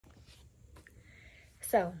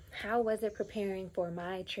So, how was it preparing for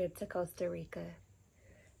my trip to Costa Rica?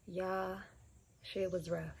 Y'all, shit was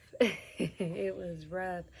rough. It was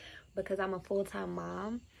rough because I'm a full-time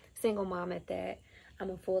mom, single mom at that. I'm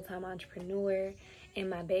a full-time entrepreneur, and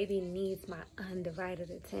my baby needs my undivided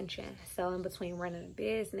attention. So in between running a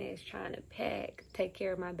business, trying to pack, take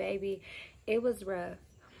care of my baby, it was rough.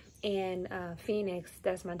 And Phoenix,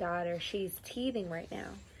 that's my daughter, she's teething right now.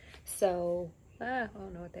 So, I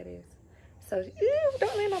don't know what that is. So, ew,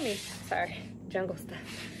 don't land on me. Sorry, jungle stuff.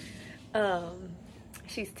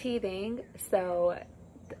 She's teething, so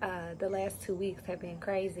the last 2 weeks have been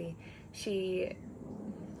crazy. She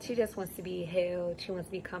just wants to be held. She wants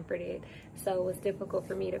to be comforted. So it was difficult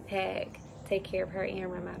for me to pack, take care of her,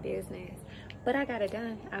 and run my business. But I got it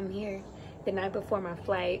done. I'm here. The night before my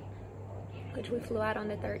flight, which we flew out on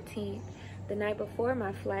the 13th, the night before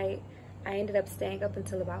my flight, I ended up staying up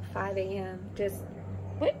until about 5 a.m. Just,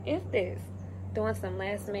 what is this? Doing some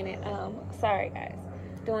last minute, sorry guys,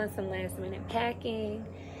 doing some last minute packing.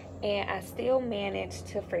 And I still managed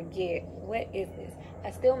to forget, what is this?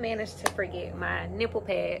 I still managed to forget my nipple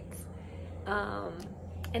pads.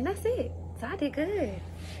 And that's it. So I did good.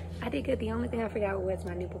 I did good. The only thing I forgot was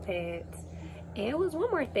my nipple pads. And it was one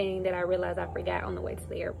more thing that I realized I forgot on the way to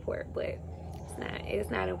the airport, but it's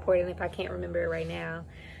not important if I can't remember it right now.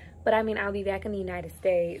 But I mean, I'll be back in the United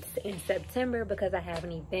States in September because I have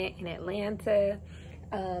an event in Atlanta.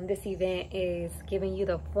 This event is giving you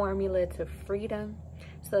the formula to freedom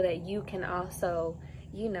so that you can also,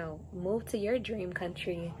 you know, move to your dream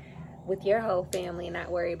country with your whole family and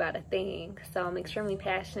not worry about a thing. So I'm extremely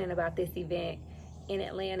passionate about this event in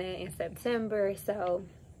Atlanta in September. So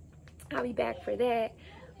I'll be back for that.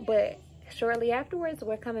 But shortly afterwards,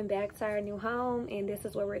 we're coming back to our new home, and this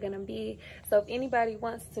is where we're gonna be. So if anybody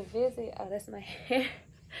wants to visit, oh, that's my hair.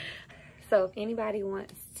 So if anybody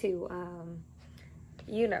wants to,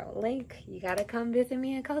 you know, link, you gotta come visit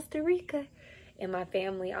me in Costa Rica. And my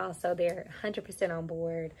family also, they're 100% on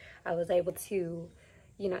board. I was able to,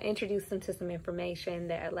 you know, introduce them to some information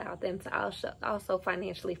that allowed them to also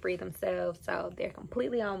financially free themselves. So they're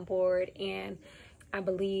completely on board, and I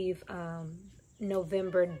believe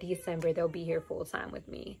November, December, they'll be here full time with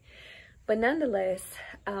me. But nonetheless,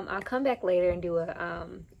 I'll come back later and do a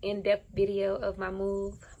in-depth video of my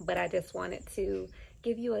move. But I just wanted to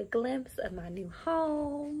give you a glimpse of my new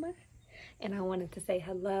home, and I wanted to say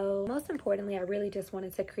hello. Most importantly, I really just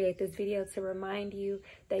wanted to create this video to remind you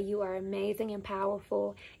that you are amazing and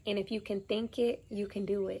powerful, and if you can think it, you can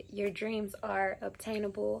do it. Your dreams are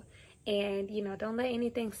obtainable. And, you know, don't let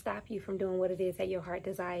anything stop you from doing what it is that your heart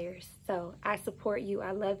desires. So I support you. I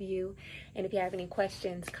love you. And if you have any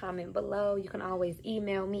questions, comment below. You can always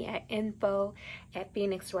email me at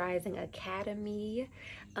info@Phoenix Rising Academy.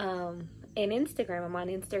 And Instagram, I'm on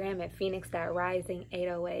Instagram at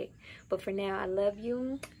phoenix.rising808. But for now, I love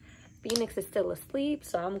you. Phoenix is still asleep,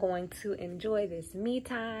 so I'm going to enjoy this me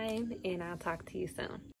time, and I'll talk to you soon.